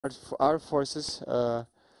our forces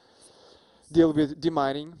deal with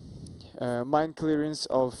demining, mine clearance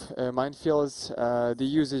of minefields,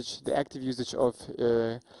 the active usage of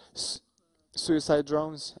suicide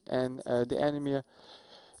drones, and the enemy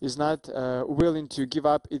is not willing to give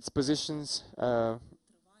up its positions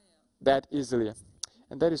that easily.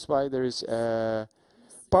 And that is why there is a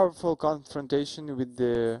powerful confrontation with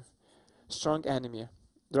the strong enemy,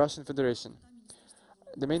 the Russian Federation.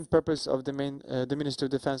 The main purpose of the Ministry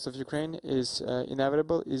of Defense of Ukraine is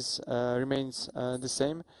inevitable, remains the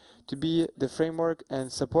same, to be the framework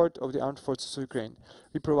and support of the armed forces of Ukraine.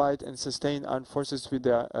 We provide and sustain armed forces with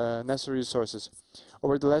the necessary resources.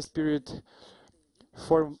 Over the last period,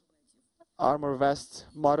 4 armor vest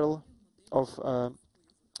model of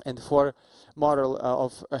and 4 model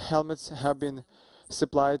of helmets have been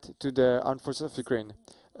supplied to the armed forces of Ukraine.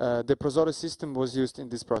 The Prozoro system was used in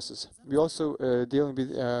this process. We also dealing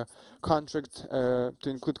with contract to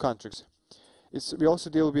include contracts. We also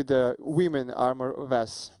deal with the women armor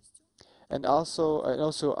vests, and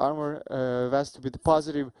also armor vest with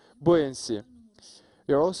positive buoyancy.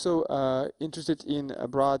 We are also interested in a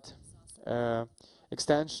broad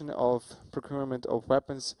extension of procurement of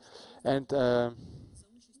weapons and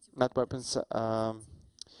not weapons,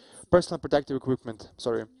 personal protective equipment.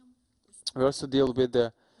 Sorry. We also deal with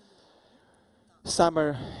the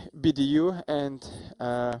summer BDU and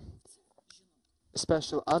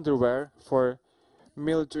special underwear for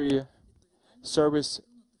military service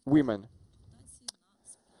women.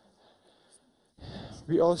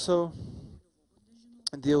 We also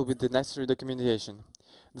deal with the necessary documentation.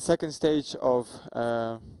 The second stage of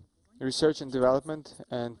research and development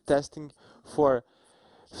and testing for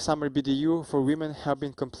summer BDU for women have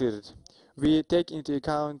been completed. We take into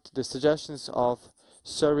account the suggestions of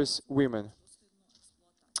service women,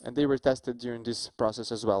 and they were tested during this process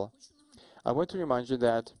as well. I want to remind you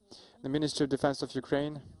that the Ministry of Defense of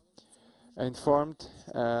Ukraine informed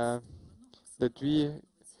that we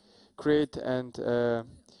create an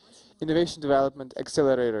innovation development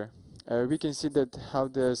accelerator. We can see that how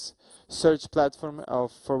this search platform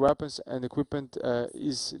for weapons and equipment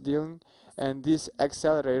is dealing, and this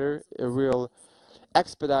accelerator will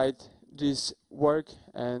expedite this work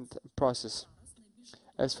and process.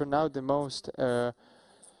 As for now, the most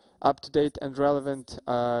up-to-date and relevant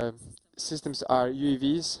systems are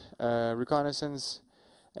UAVs, reconnaissance,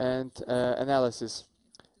 and analysis.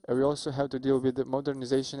 We also have to deal with the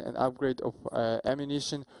modernization and upgrade of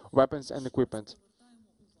ammunition, weapons, and equipment.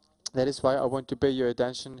 That is why I want to pay your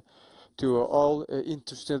attention to all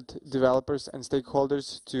interested developers and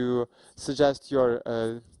stakeholders to suggest your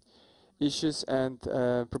issues and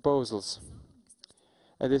proposals.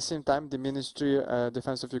 At the same time, the Ministry of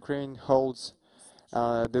Defense of Ukraine holds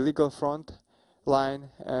the legal front line,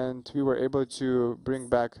 and we were able to bring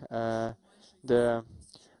back the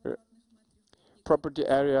property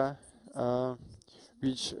area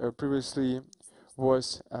which previously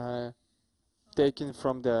was taken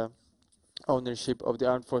from the ownership of the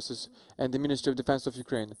armed forces and the Ministry of Defense of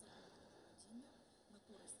Ukraine.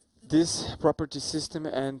 This property system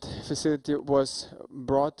and facility was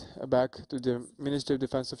brought back to the Ministry of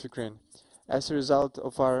Defense of Ukraine. As a result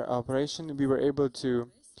of our operation, we were able to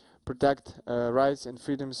protect rights and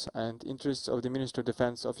freedoms and interests of the Ministry of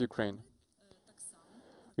Defense of Ukraine.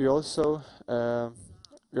 We are also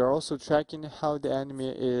tracking how the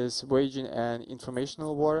enemy is waging an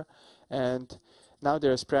informational war, and now they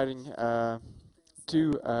are spreading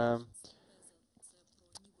two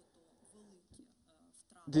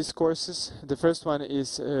discourses. The first one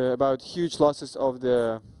is about huge losses of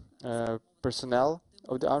the personnel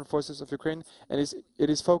of the armed forces of Ukraine, and it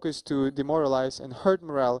is focused to demoralize and hurt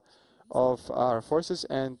morale of our forces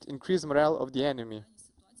and increase morale of the enemy.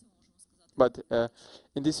 But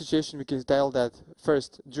in this situation, we can tell that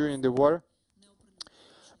first, during the war,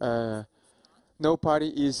 no party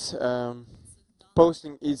is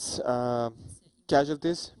posting its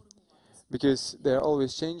casualties, because they're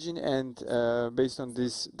always changing, and based on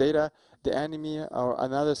this data, the enemy or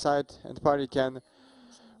another side and party can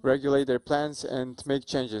regulate their plans and make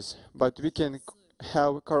changes. But we can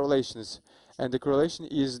have correlations, and the correlation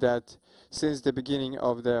is that since the beginning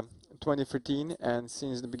of the 2013 and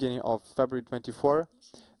since the beginning of February 24,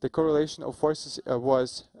 the correlation of forces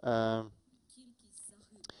was the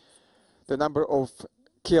number of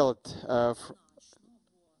killed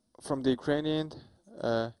from the Ukrainian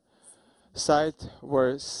side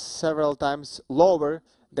were several times lower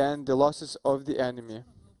than the losses of the enemy.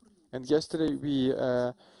 And yesterday we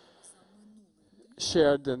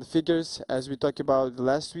shared the figures as we talked about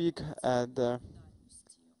last week, and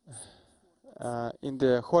In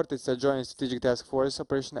the Khortytsa Joint Strategic Task Force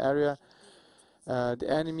operation area, the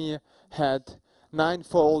enemy had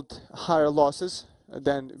 9-fold higher losses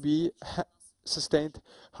than we sustained.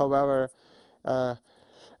 However,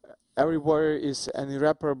 every warrior is an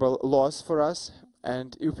irreparable loss for us.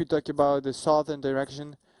 And if we talk about the southern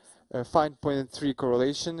direction, 5.3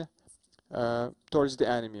 correlation towards the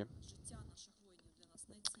enemy.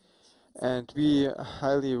 And we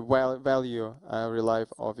highly value every life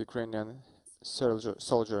of Ukrainian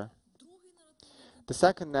soldier. The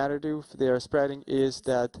second narrative they are spreading is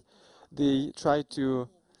that they try to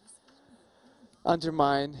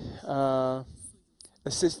undermine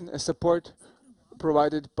assistance, support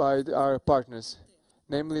provided by our partners.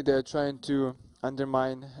 Namely, they are trying to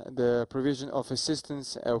undermine the provision of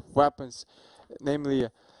assistance of weapons, namely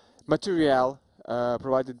material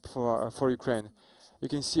provided for Ukraine. You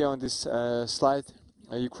can see on this slide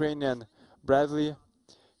a Ukrainian Bradley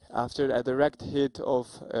after a direct hit of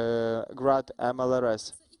Grad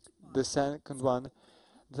MLRS. The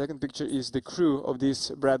second picture is the crew of this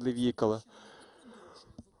Bradley vehicle.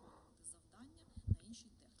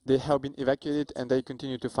 They have been evacuated and they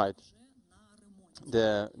continue to fight.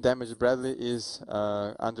 The damaged Bradley is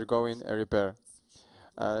undergoing a repair.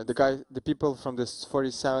 The people from the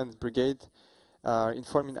 47th Brigade are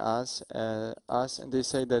informing us, and they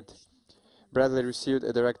say that Bradley received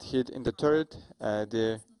a direct hit in the turret.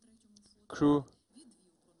 The crew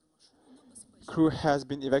has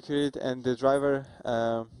been evacuated, and the driver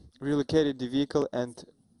relocated the vehicle and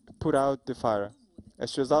put out the fire.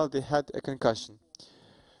 As a result, they had a concussion.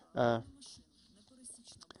 From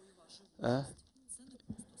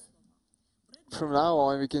now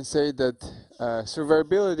on, we can say that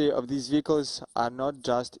survivability of these vehicles are not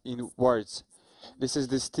just in words. This is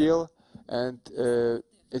the steel, and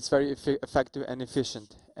it's very effective and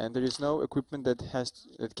efficient. And there is no equipment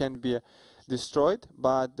that can be destroyed,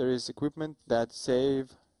 but there is equipment that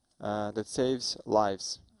saves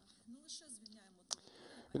lives.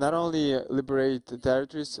 We not only liberate the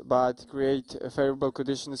territories, but create favorable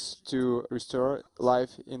conditions to restore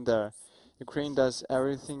life in there. Ukraine does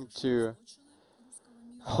everything to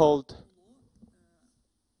hold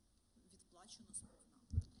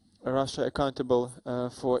Russia accountable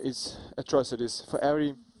for its atrocities. For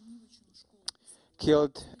every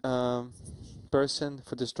killed person,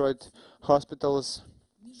 for destroyed hospitals,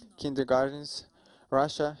 kindergartens,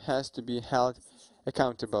 Russia has to be held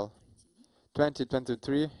accountable.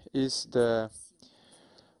 2023 is the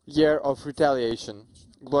year of retaliation.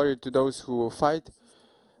 Glory to those who fight.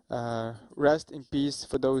 Rest in peace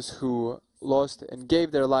for those who lost and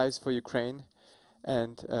gave their lives for Ukraine.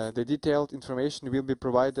 And the detailed information will be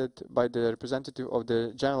provided by the representative of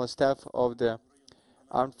the General Staff of the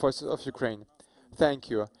Armed Forces of Ukraine. Thank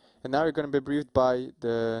you. And now we're going to be briefed by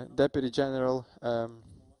the Deputy General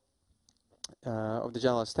of the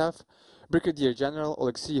General Staff, Brigadier General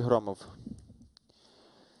Oleksiy Gromov.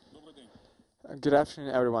 Good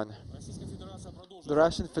afternoon, everyone. The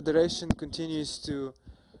Russian Federation continues to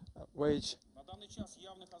wage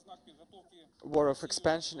war of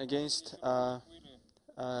expansion against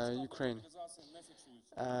Ukraine.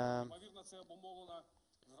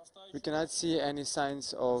 We cannot see any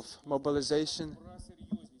signs of mobilization,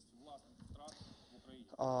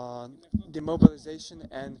 demobilization,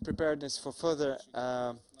 and preparedness for further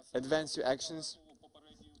advanced actions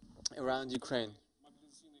around Ukraine.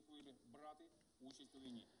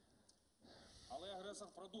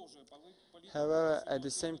 However, at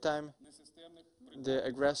the same time, the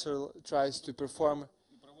aggressor tries to perform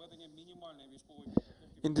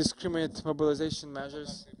indiscriminate mobilization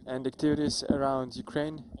measures and activities around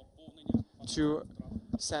Ukraine to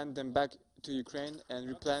send them back to Ukraine and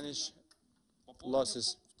replenish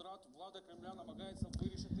losses.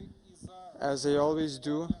 As they always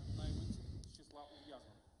do,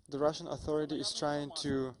 the Russian authority is trying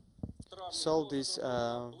to solve these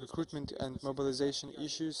recruitment and mobilization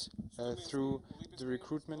issues through the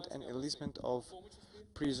recruitment and enlistment of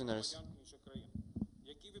prisoners.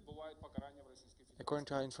 According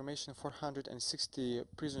to our information, 460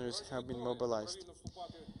 prisoners have been mobilized.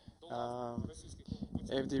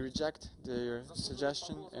 If they reject their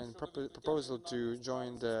suggestion and proposal to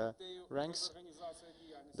join the ranks,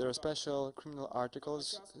 there are special criminal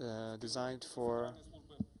articles designed for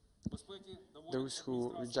those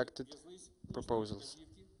who rejected proposals.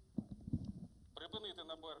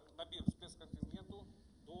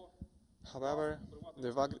 However,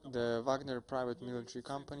 the Wagner private military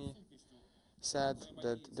company said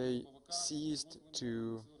that they ceased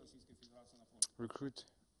to recruit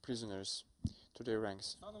prisoners to their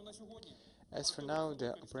ranks. As for now,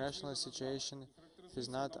 the operational situation has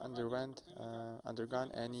not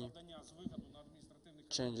undergone any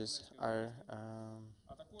changes.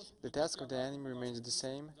 The task of the enemy remains the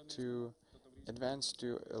same: to advance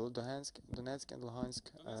to Donetsk and Luhansk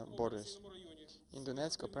borders. In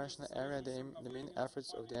Donetsk operational area, the main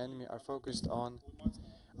efforts of the enemy are focused on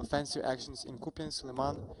offensive actions in Kupiansk,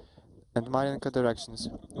 Liman, and Mariinka directions.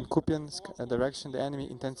 In Kupiansk direction, the enemy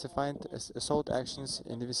intensified assault actions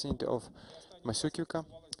in the vicinity of Masyukivka,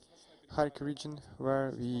 Kharkiv region,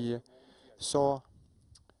 where we saw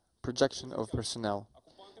projection of personnel,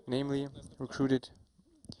 namely recruited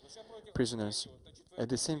prisoners. At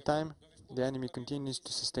the same time, the enemy continues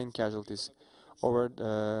to sustain casualties.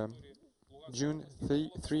 Over June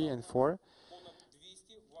 3 and 4,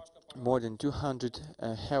 more than 200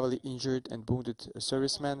 heavily injured and wounded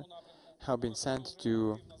servicemen have been sent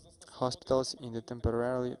to hospitals in the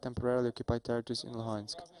temporarily occupied territories in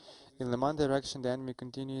Luhansk. In Liman direction, the enemy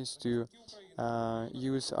continues to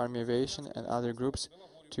use army aviation and other groups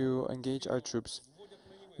to engage our troops.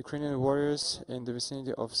 Ukrainian warriors in the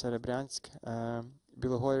vicinity of Serebryansk,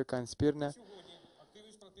 Belogorivka and Spirne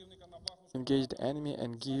engage the enemy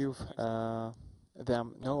and give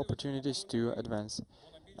them no opportunities to advance.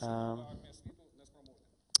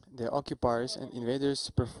 The occupiers and invaders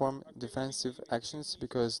perform defensive actions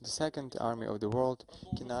because the Second Army of the world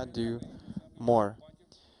cannot do more.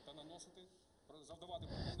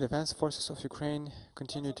 Defense forces of Ukraine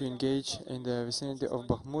continue to engage in the vicinity of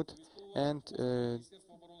Bakhmut and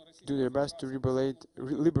do their best to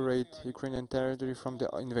liberate Ukrainian territory from the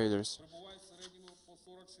invaders.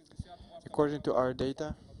 According to our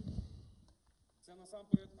data,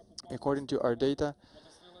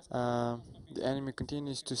 the enemy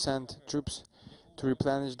continues to send troops to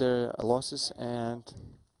replenish their losses and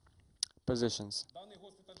positions.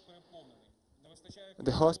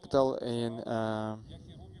 The hospital in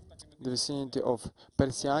the vicinity of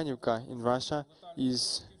Persianivka in Russia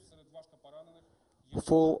is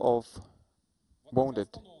full of wounded.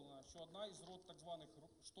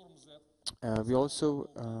 We also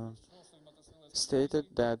stated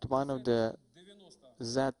that one of the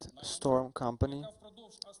Z Storm company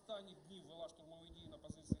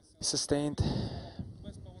sustained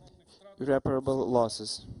irreparable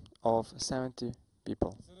losses of 70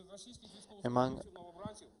 people. Among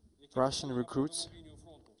Russian recruits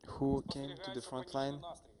who came to the front line,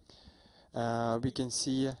 we can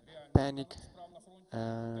see panic,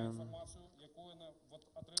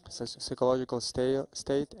 psychological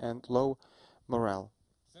state and low morale.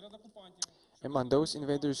 Among those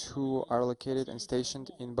invaders who are located and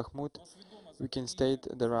stationed in Bakhmut, we can state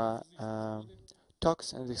there are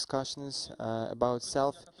talks and discussions about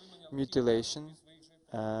self-mutilation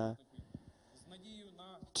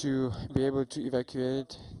to be able to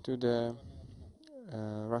evacuate to the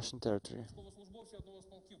Russian territory.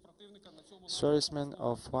 Servicemen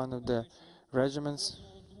of one of the regiments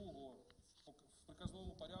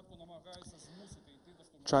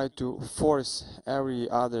try to force every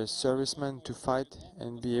other serviceman to fight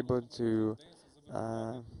and be able to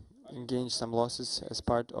gain some losses as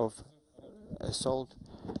part of assault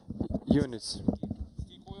units.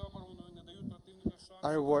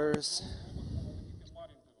 Our warriors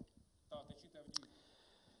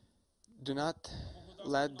do not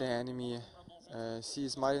let the enemy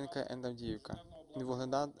seize Mariinka and Avdiivka.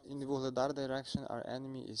 In the Vuhledar direction, our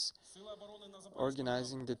enemy is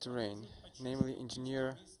organizing the terrain, namely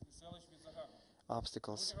engineer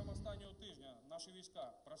obstacles.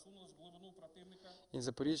 In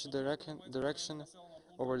Zaporizhzhia direction,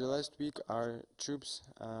 over the last week, our troops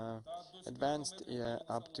advanced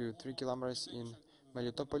up to 3 kilometers in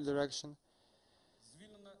Melitopol direction.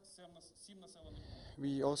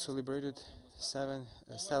 We also liberated 7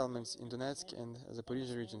 settlements in Donetsk and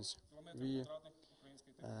Zaporizhzhia regions. We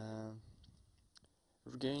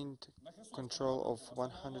regained control of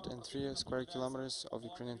 103 square kilometers of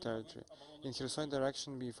Ukrainian territory. In Kherson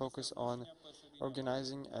direction, we focus on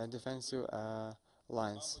organizing defensive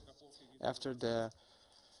lines. After the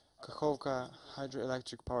Kakhovka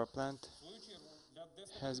hydroelectric power plant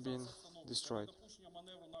has been destroyed.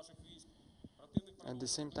 At the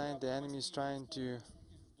same time, the enemy is trying to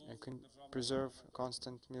preserve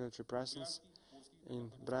constant military presence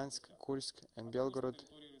in Bryansk, Kursk and Belgorod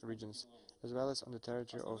regions, as well as on the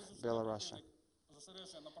territory of Belarus.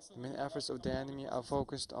 The main efforts of the enemy are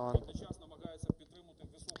focused on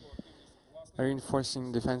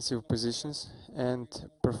reinforcing defensive positions and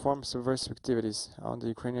perform subversive activities on the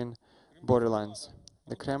Ukrainian borderlines.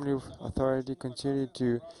 The Kremlin authority continued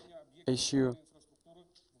to issue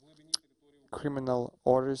criminal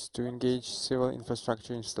orders to engage civil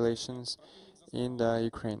infrastructure installations in the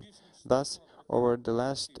Ukraine. Thus, Over the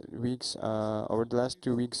last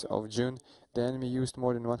 2 weeks of June, the enemy used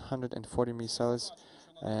more than 140 missiles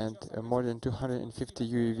and more than 250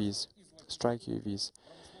 UAVs, strike UAVs.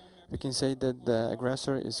 We can say that the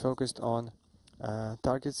aggressor is focused on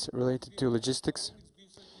targets related to logistics,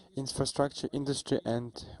 infrastructure, industry,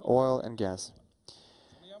 and oil and gas.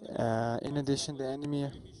 In addition, the enemy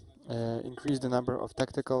increased the number of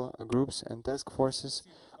tactical groups and task forces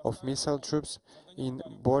of missile troops in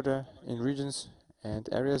regions and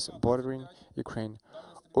areas bordering Ukraine.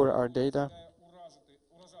 Or our data,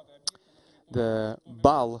 the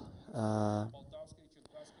BAL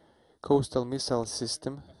coastal missile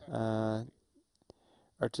system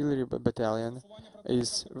artillery battalion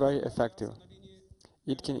is very effective.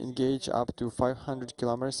 It can engage up to 500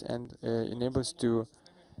 kilometers and enables to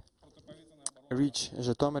reach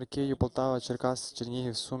Zhytomyr, Kyiv, Poltava, Cherkasy,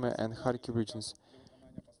 Chernihiv, Sumy, and Kharkiv regions.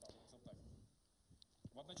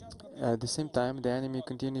 At the same time, the enemy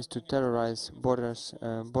continues to terrorize border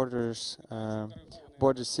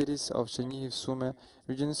cities of Chernihiv, Sumy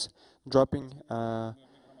regions, dropping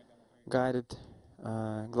guided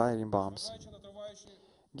gliding bombs.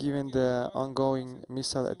 Given the ongoing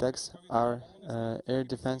missile attacks, our air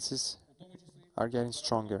defenses are getting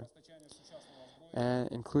stronger, and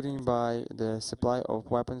including by the supply of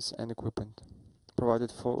weapons and equipment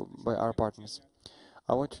provided by our partners.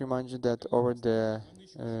 I want to remind you that over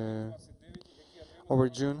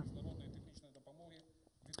June,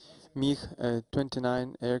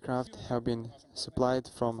 MiG-29 aircraft have been supplied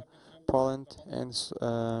from Poland and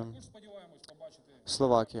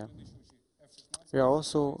Slovakia. We are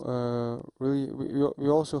also we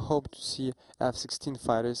also hope to see F-16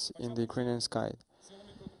 fighters in the Ukrainian sky.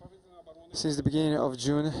 Since the beginning of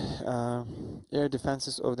June, air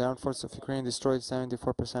defenses of the armed forces of Ukraine destroyed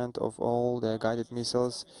 74% of all the guided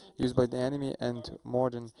missiles used by the enemy and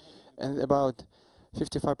about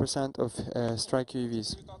 55% of strike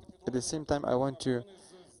UAVs. At the same time, I want to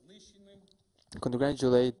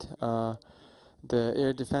congratulate the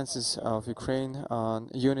air defenses of Ukraine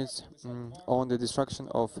units on the destruction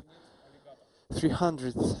of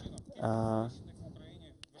 300th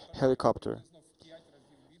helicopter.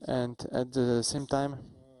 And at the same time,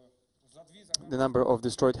 the number of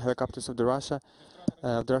destroyed helicopters of the Russian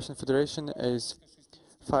Federation is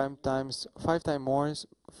five times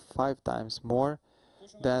more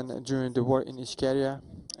than during the war in Ichkeria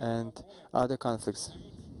and other conflicts.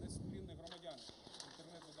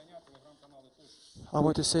 I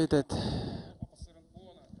want to say that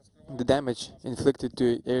the damage inflicted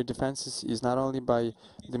to air defenses is not only by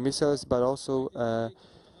the missiles but also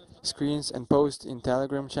screens and posts in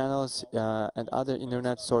Telegram channels and other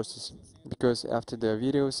internet sources, because after the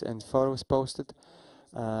videos and photos posted,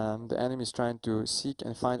 the enemy is trying to seek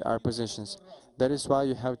and find our positions. That is why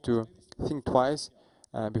you have to think twice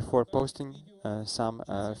before posting some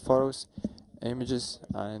photos, images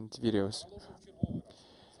and videos.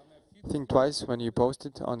 Think twice when you post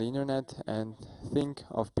it on the internet and think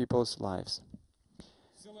of people's lives.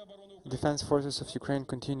 Defense forces of Ukraine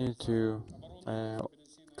continue to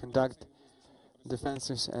conduct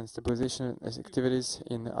defensive and stabilization activities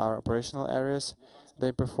in our operational areas.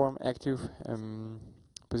 They perform active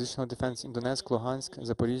positional defense in Donetsk, Luhansk,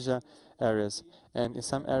 Zaporizhia areas, and in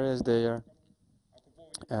some areas they are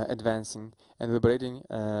advancing and liberating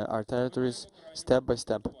our territories step by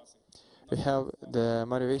step. We have the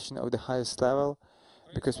motivation of the highest level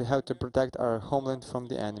because we have to protect our homeland from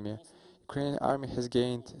the enemy. Ukrainian army has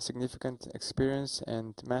gained significant experience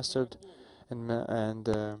and mastered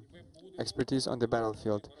expertise on the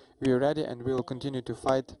battlefield. We are ready and we will continue to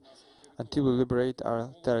fight until we liberate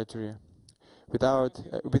our territory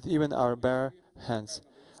with even our bare hands.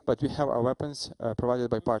 But we have our weapons provided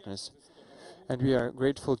by partners. And we are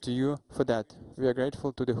grateful to you for that. We are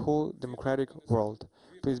grateful to the whole democratic world.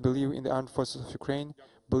 Please believe in the armed forces of Ukraine,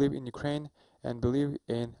 believe in Ukraine, and believe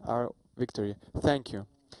in our victory. Thank you.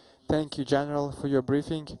 Thank you, General, for your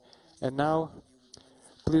briefing. And now,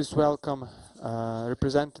 please welcome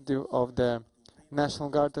representative of the National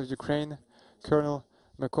Guard of Ukraine, Colonel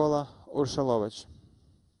Mykola Urshalovych.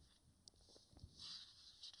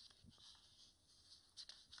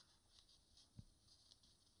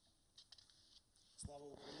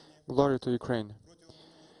 Glory to Ukraine.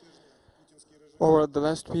 Over the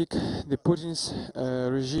last week, the Putin's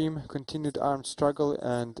regime continued armed struggle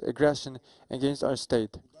and aggression against our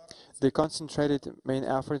state. They concentrated main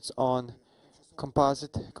efforts on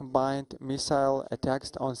combined missile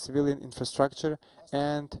attacks on civilian infrastructure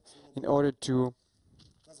and in order to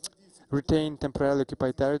retain temporarily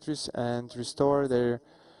occupied territories and restore their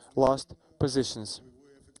lost positions.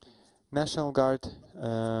 National Guard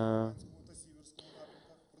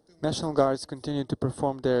National Guards continue to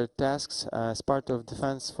perform their tasks as part of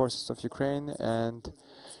Defense Forces of Ukraine and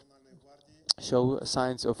show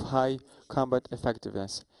signs of high combat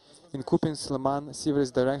effectiveness. In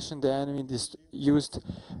Kupiansk-Liman-Sivers direction, the enemy used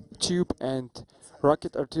tube and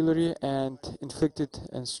rocket artillery and inflicted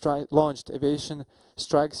and launched aviation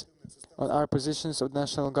strikes on our positions of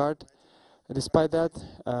National Guard. Despite that,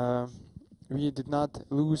 we did not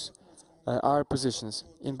lose our positions.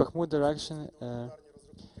 In Bakhmut direction,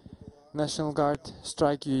 National Guard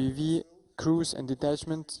strike UAV crews and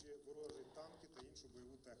detachments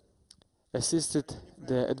assisted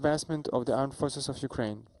the advancement of the armed forces of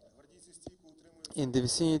Ukraine. In the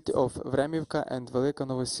vicinity of Vremivka and Velika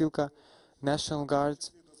Novosilka, National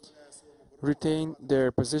Guards retain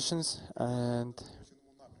their positions and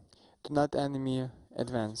do not enemy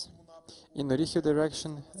advance. In Orikhiv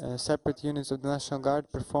direction, separate units of the National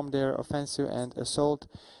Guard perform their offensive and assault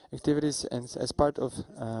activities as part of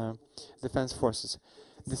defense forces.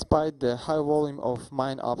 Despite the high volume of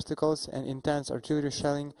mine obstacles and intense artillery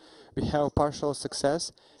shelling, we have partial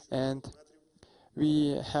success and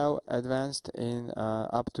we have advanced in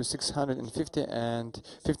up to 650 and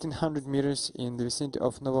 1500 meters in the vicinity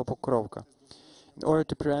of Novopokrovka. In order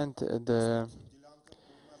to prevent the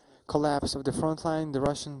collapse of the front line, the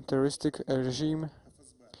Russian terroristic regime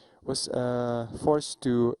was forced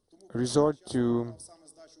to resort to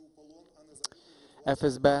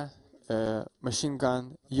FSB machine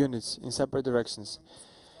gun units in separate directions.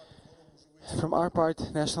 From our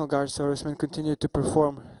part, National Guard servicemen continue to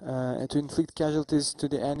perform and to inflict casualties to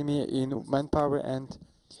the enemy in manpower and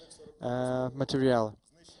material.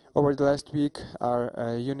 Over the last week,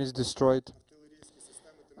 our units destroyed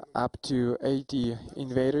up to 80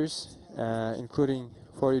 invaders, including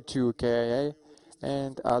 42 KIA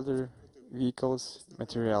and other vehicles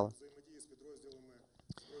material.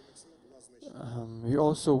 We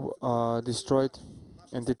also destroyed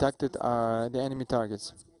and detected the enemy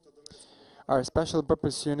targets. Our special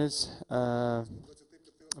purpose units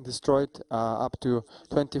destroyed up to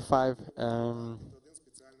 25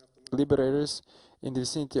 liberators in the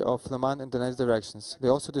vicinity of Liman and Donetsk directions. They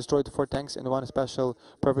also destroyed 4 tanks and 1 special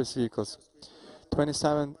purpose vehicles.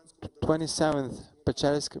 27th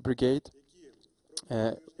Pechersk Brigade,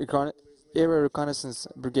 Area Reconnaissance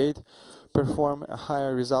Brigade, performed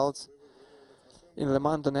higher results in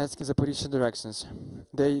Liman, Donetsk and Zaporizhzhia directions.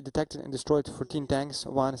 They detected and destroyed 14 tanks,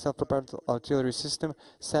 1 self-propelled artillery system,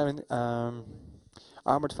 7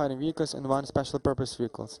 armored fighting vehicles and 1 special purpose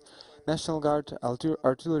vehicles. National Guard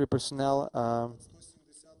artillery personnel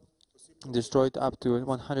destroyed up to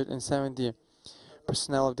 170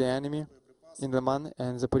 personnel of the enemy in Liman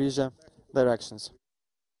and Zaporizhzhia directions.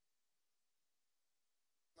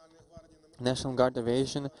 National Guard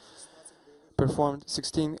aviation performed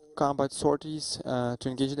 16 combat sorties to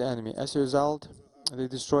engage the enemy. As a result, they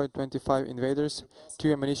destroyed 25 invaders,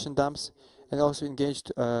 2 ammunition dumps, and also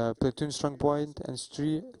engaged platoon strong point and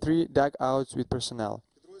 3 dugouts with personnel.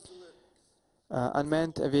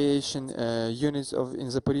 Unmanned aviation units in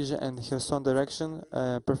Zaporizhzhia and Kherson direction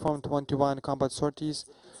performed 21 combat sorties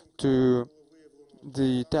to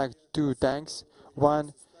detect 2 tanks,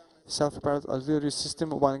 1 self-propelled artillery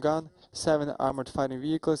system, 1 gun, 7 armored fighting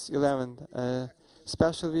vehicles, 11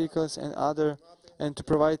 special vehicles and to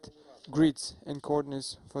provide grids and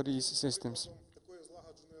coordinates for these systems.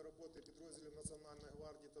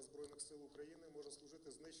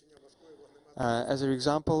 As an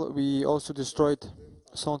example, we also destroyed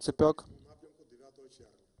Solntsepek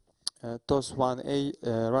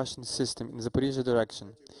TOS-1A Russian system in Zaporizhzhia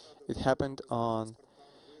direction. It happened on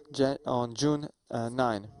June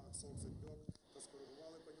 9.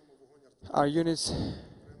 Our units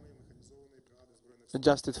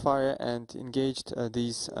adjusted fire and engaged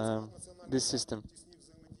this system.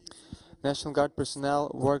 National Guard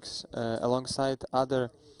personnel works alongside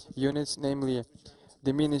other units, namely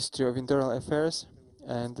the Ministry of Internal Affairs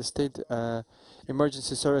and the State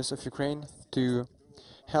Emergency Service of Ukraine, to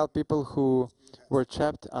help people who were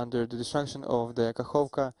trapped under the destruction of the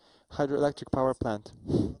Kakhovka hydroelectric power plant.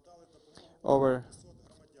 Over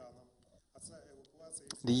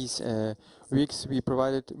these weeks, we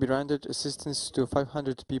rendered assistance to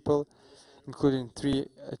 500 people, including 3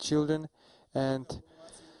 children, and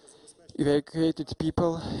evacuated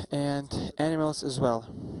people and animals as well.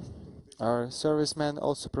 Our servicemen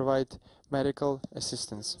also provide medical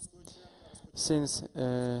assistance. Since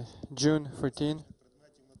June 14,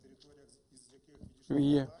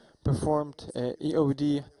 we performed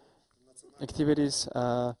EOD activities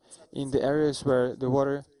in the areas where the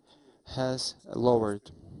water has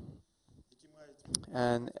lowered.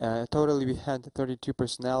 And totally we had 32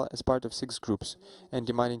 personnel as part of 6 groups and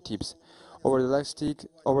demining teams. Over the last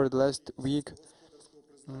week,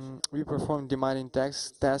 we performed demining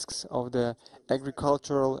tasks of the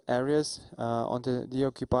agricultural areas on the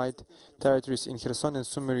occupied territories in Kherson and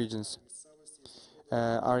Sumy regions.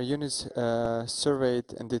 Our units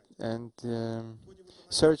surveyed and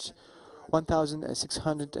searched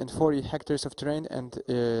 1,640 hectares of terrain and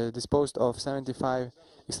disposed of 75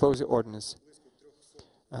 explosive ordnance.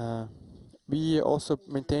 We also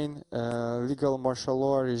maintain legal martial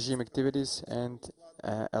law regime activities and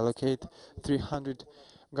allocate 300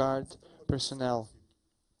 guard personnel.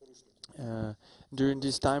 During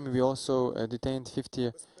this time, we also detained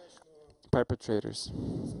 50 perpetrators.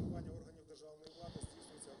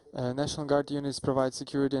 National Guard units provide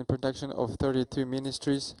security and protection of 33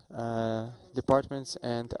 ministries, departments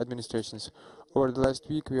and administrations. Over the last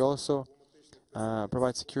week, we also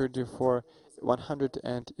provide security for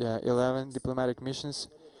 111 diplomatic missions,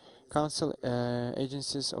 council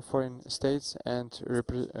agencies of foreign states and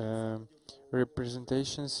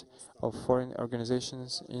representations of foreign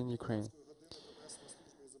organizations in Ukraine.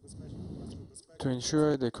 To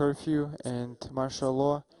ensure the curfew and martial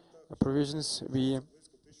law provisions, we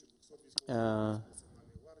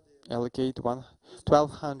allocate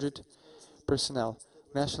 1,200 personnel.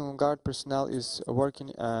 National Guard personnel is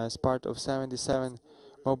working as part of 77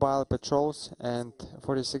 mobile patrols and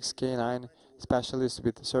 46 K9 specialists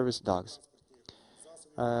with service dogs.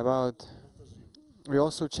 We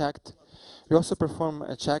also perform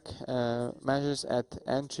check measures at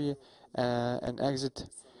entry and exit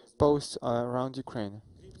posts around Ukraine.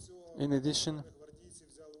 In addition,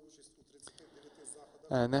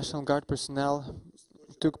 National Guard personnel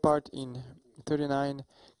took part in 39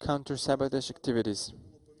 counter-sabotage activities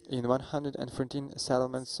in 114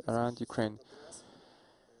 settlements around Ukraine.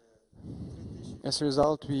 As a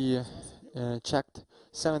result, we checked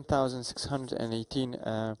 7,618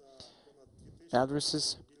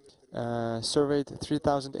 addresses, surveyed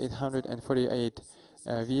 3,848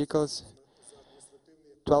 vehicles,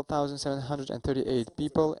 12,738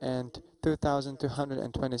 people, and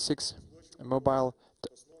 2,226 mobile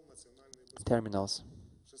terminals.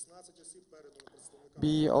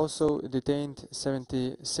 We also detained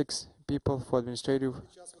 76 people for administrative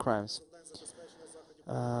crimes.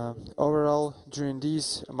 Overall, during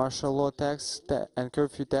these martial law tasks and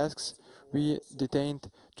curfew tasks, we detained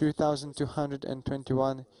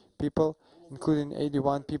 2,221 people, including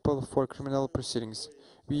 81 people for criminal proceedings.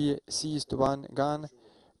 We seized 1 gun,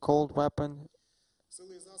 cold weapon,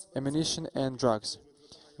 ammunition and drugs.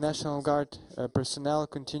 National Guard personnel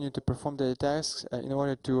continue to perform their tasks in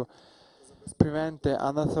order to prevent the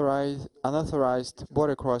unauthorized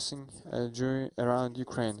border crossing around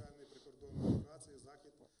Ukraine.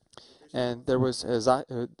 And there was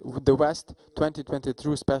the West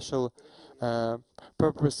 2023 special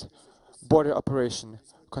purpose border operation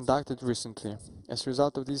conducted recently. As a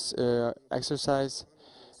result of this exercises,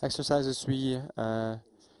 we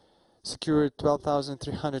secured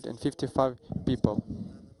 12,355 people.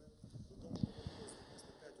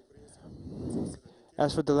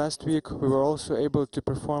 As for the last week, we were also able to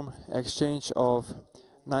perform exchange of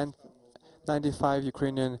 95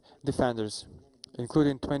 Ukrainian defenders,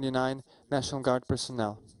 including 29 National Guard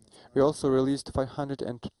personnel. We also released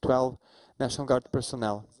 512 National Guard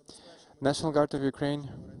personnel. National Guard of Ukraine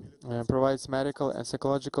provides medical and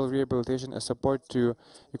psychological rehabilitation and support to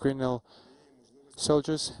Ukrainian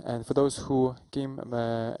soldiers and for those who came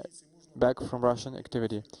back from Russian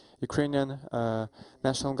activity. Ukrainian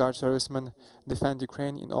National Guard servicemen defend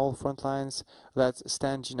Ukraine in all front lines. Let's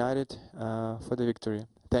stand united for the victory.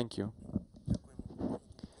 Thank you.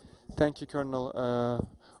 Thank you, Colonel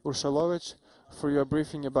Urshalovych, for your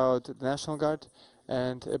briefing about the National Guard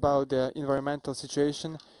and about the environmental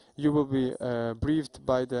situation. You will be briefed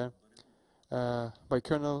by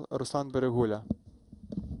Colonel Ruslan Berehulya.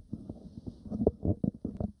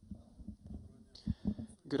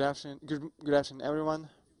 Good afternoon, everyone.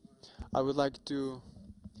 I would like to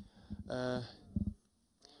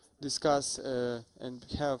discuss and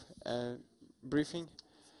have a briefing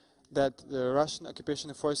that the Russian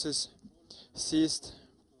occupation forces seized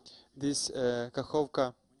this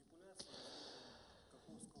Kakhovka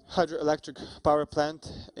hydroelectric power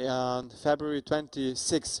plant on February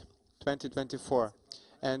 26, 2024,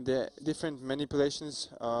 and the different manipulations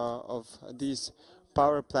of this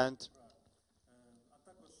power plant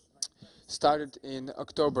started in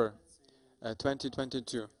October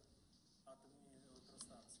 2022.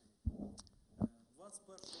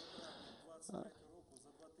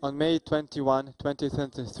 On May 21,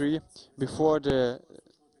 2023, before the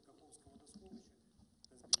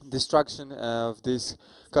destruction of this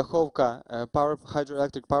Kakhovka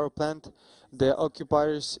hydroelectric power plant, the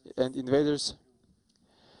occupiers and invaders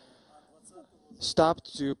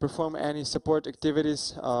stopped to perform any support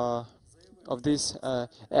activities of this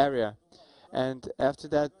area. And after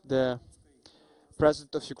that, the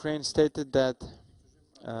President of Ukraine stated that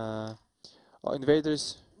invaders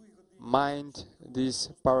mined this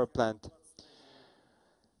power plant.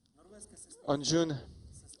 On June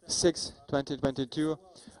 6, 2022,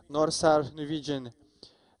 Norsar Norwegian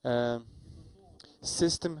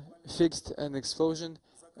system fixed an explosion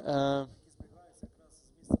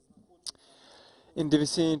in the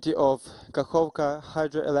vicinity of Kakhovka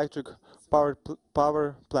hydroelectric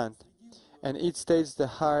power plant, and it states the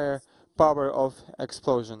higher power of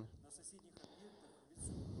explosion.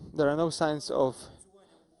 There are no signs of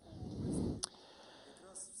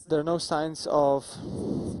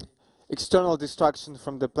external destruction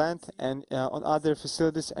from the plant and on other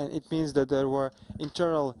facilities, and it means that there were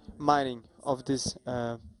internal mining of this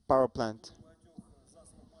power plant.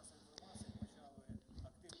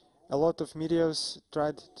 A lot of media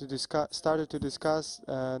started to discuss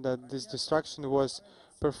that this destruction was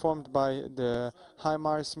performed by the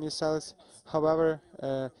HIMARS missiles. However,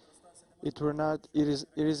 it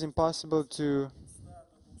is impossible to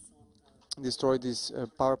destroy this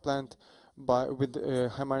power plant with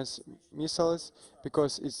HIMARS missiles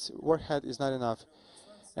because its warhead is not enough,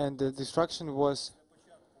 and the destruction was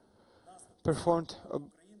performed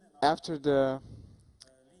after the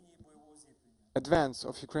advance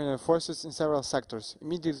of Ukrainian forces in several sectors,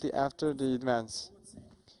 immediately after the advance.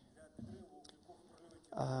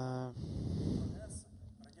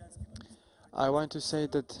 I want to say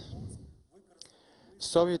that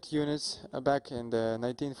Soviet units back in the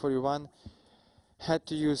 1941 had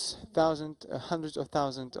to use hundreds of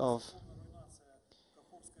thousands of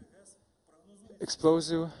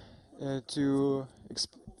explosive to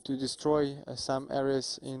destroy some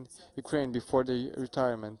areas in Ukraine before the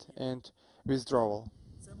retirement and withdrawal.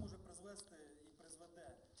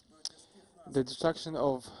 The destruction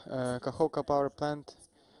of Kakhovka power plant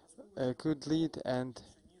could lead and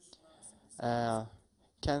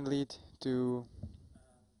can lead to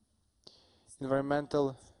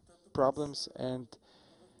environmental problems and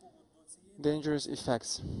dangerous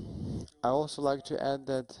effects. I also like to add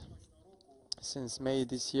that since May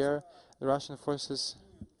this year, the Russian forces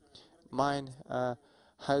mine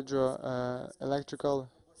hydroelectrical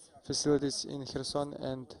facilities in Kherson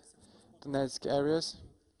and Donetsk areas,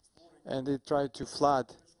 and they try to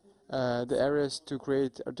flood the areas to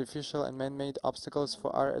create artificial and man-made obstacles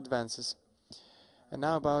for our advances. And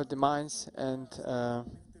now about the mines and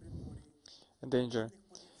danger.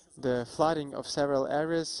 The flooding of several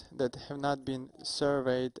areas that have not been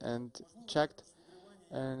surveyed and checked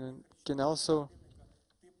and can also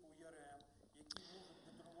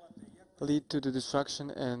lead to the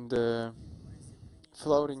destruction and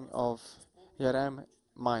flooding of Yarem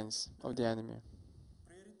mines of the enemy.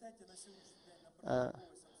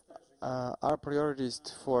 Our priorities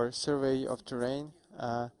for survey of terrain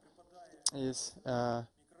is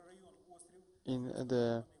in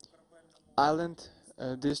the island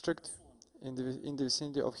district in the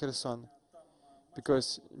vicinity of Kherson,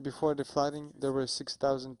 because before the flooding there were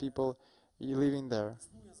 6,000 people living there.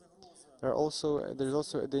 There's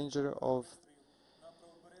also a danger of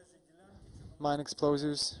mine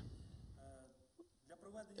explosives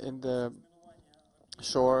in the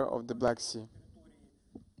shore of the Black Sea.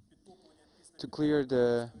 To clear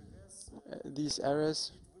these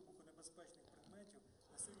areas,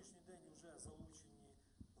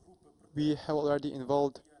 we have already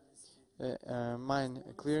involved mine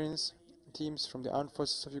clearance teams from the armed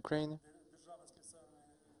forces of Ukraine,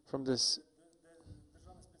 from the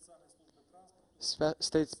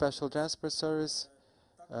State Special Transport Service,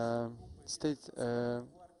 State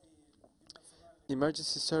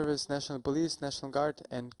Emergency Service, National Police, National Guard,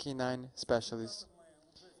 and K9 specialists.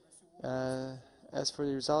 As for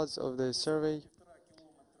the results of the survey,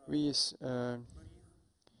 we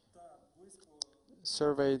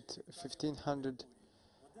surveyed 1,500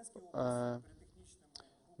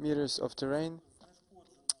 meters of terrain,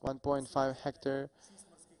 1.5 hectare,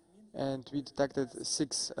 and we detected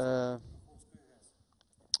 6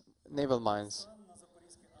 naval mines.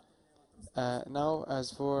 Now,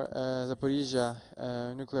 as for Zaporizhia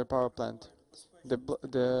nuclear power plant,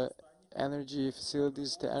 the energy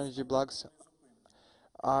facilities, the energy blocks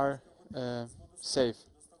are safe.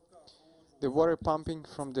 The water pumping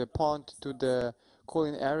from the pond to the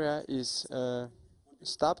cooling area is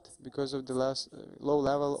stopped because of the low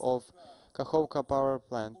level of Kakhovka power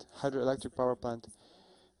plant, hydroelectric power plant.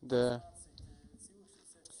 The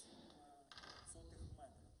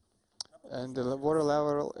and the water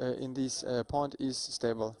level in this pond is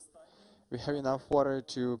stable. We have enough water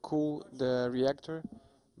to cool the reactor,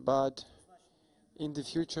 but in the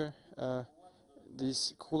future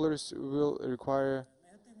these coolers will require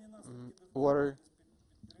water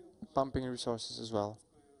pumping resources as well.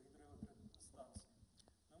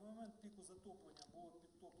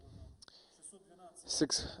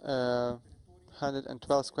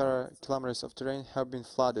 612 square kilometers of terrain have been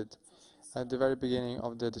flooded at the very beginning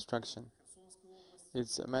of the destruction.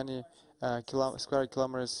 It's many square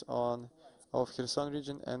kilometers of Kherson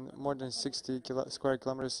region and more than 60 square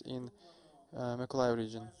kilometers in Mykola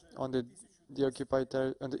region. On the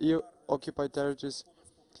occupied territories,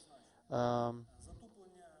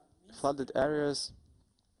 flooded areas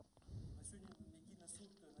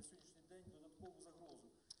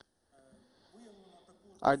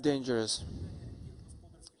are dangerous.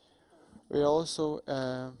 We also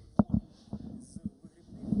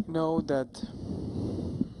know that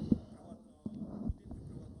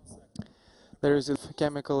there is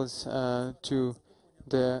chemicals to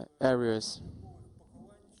the areas,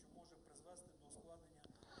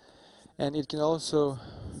 and it can also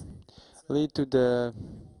lead to the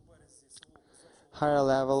higher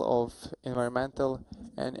level of environmental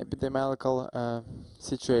and epidemiological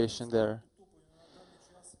situation there.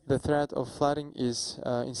 The threat of flooding is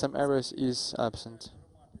in some areas is absent.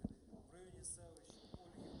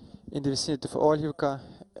 In the vicinity of Oleksiy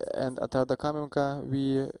and Atradakamenka,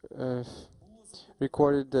 we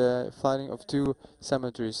recorded the flooding of 2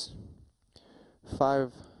 cemeteries.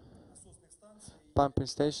 5 pumping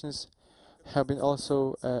stations have been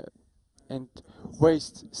also and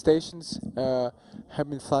waste stations have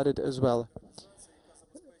been flooded as well.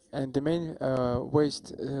 And the main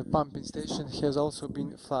waste pumping station has also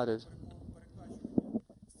been flooded.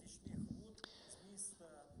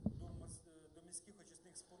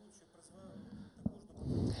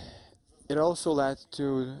 It also led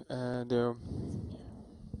to the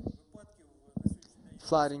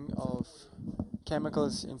flooding of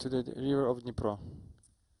chemicals into the river of Dnipro.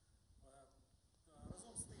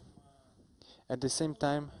 At the same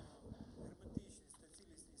time,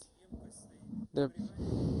 the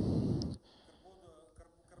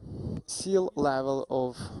seal level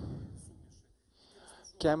of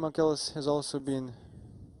chemicals has also been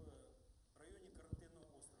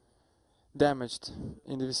damaged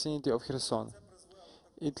in the vicinity of Kherson.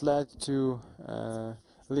 It led to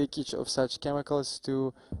leakage of such chemicals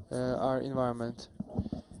to our environment.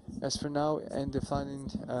 As for now, in the flooding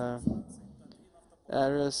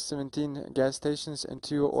areas, 17 gas stations and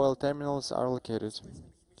 2 oil terminals are located.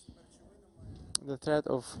 The threat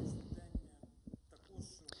of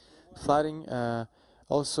flooding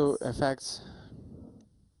also affects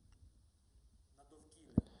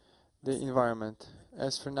the environment.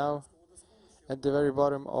 As for now, at the very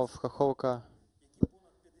bottom of Kakhovka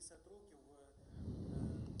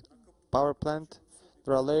power plant,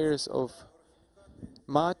 there are layers of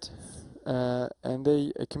mud and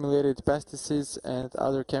they accumulated pesticides and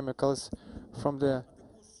other chemicals from the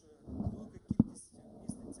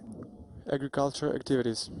agricultural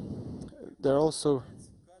activities. There are also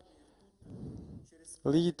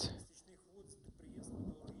lead,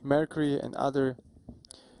 mercury and other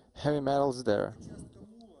heavy metals there.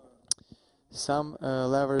 Some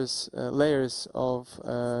layers of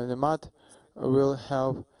the mud will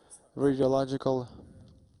have radiological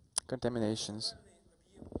contaminations.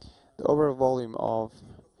 The overall volume of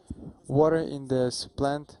water in this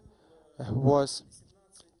plant was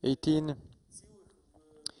 18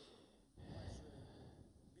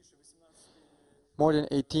 more than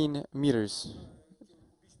 18 meters,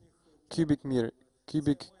 cubic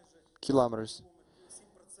kilometers.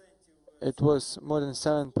 It was more than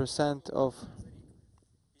 7% of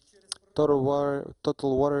total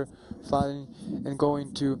water flowing and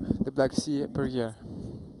going to the Black Sea per year.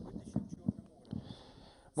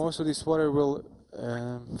 Most of this water will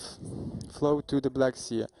flow to the Black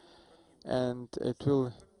Sea, and it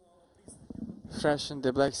will freshen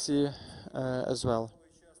the Black Sea as well,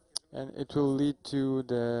 and it will lead to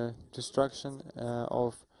the destruction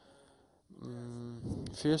of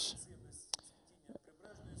fish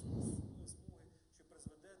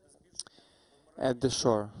at the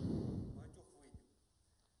shore.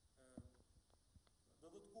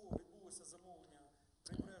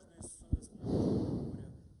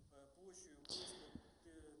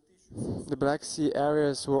 The Black Sea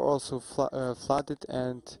areas were also flooded,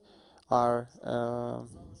 and there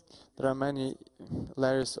are many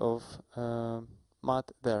layers of mud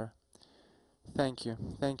there. Thank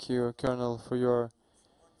you, Colonel, for your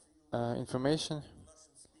information.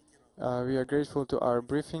 We are grateful to our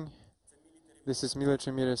briefing This is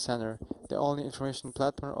Military Media Center, the only information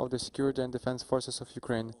platform of the Security and Defense Forces of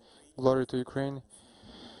Ukraine. Glory to Ukraine.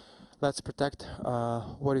 Let's protect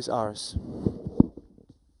what is ours.